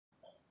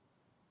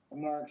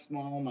Mark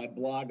Small. My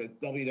blog is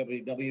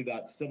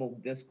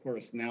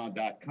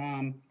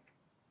www.civildiscoursenow.com.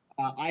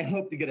 I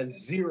hope to get a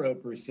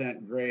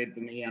 0% grade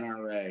from the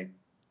NRA.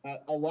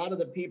 A lot of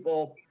the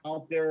people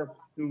out there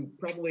who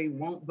probably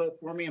won't vote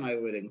for me, and I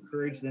would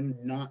encourage them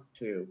not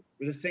to,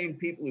 are the same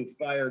people who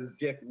fired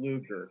Dick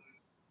Lugar.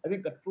 I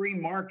think the free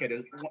market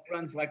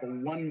runs like a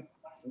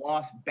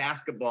one-loss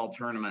basketball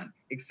tournament,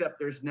 except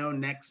there's no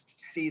next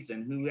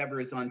season.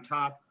 Whoever is on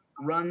top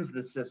runs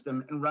the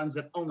system and runs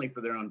it only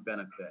for their own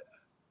benefit.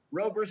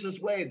 Roe versus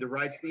Wade, the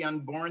rights of the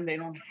unborn, they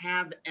don't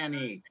have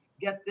any.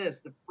 Get this,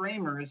 the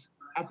framers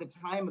at the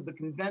time of the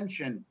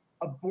convention,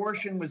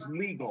 abortion was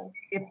legal.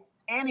 If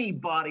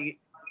anybody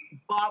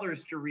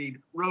bothers to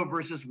read Roe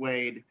versus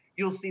Wade,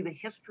 you'll see the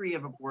history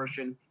of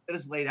abortion that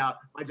is laid out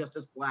by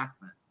Justice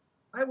Blackmun.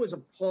 I was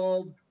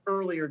appalled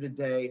earlier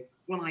today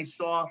when I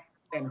saw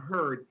and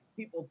heard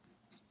people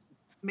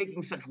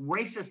making such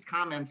racist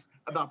comments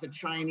about the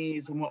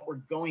Chinese and what we're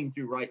going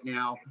through right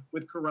now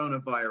with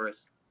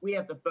coronavirus. We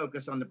have to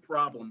focus on the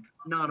problem,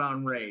 not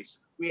on race.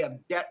 We have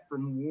debt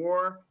from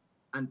war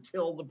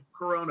until the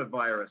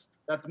coronavirus.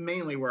 That's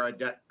mainly where our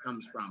debt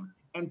comes from.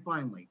 And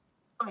finally,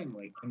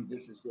 and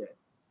this is it,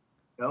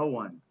 no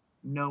one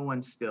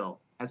still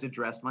has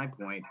addressed my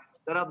point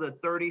that of the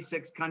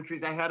 36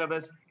 countries ahead of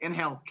us in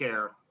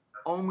healthcare,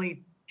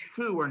 only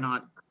 2 are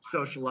not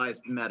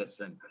socialized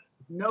medicine.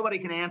 If nobody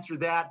can answer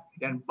that,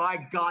 then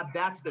by God,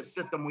 that's the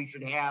system we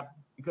should have,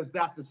 because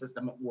that's the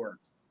system that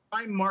works.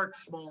 I'm Mark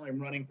Small.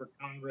 I'm running for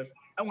Congress.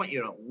 I want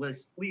you to at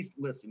least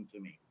listen to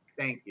me.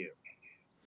 Thank you.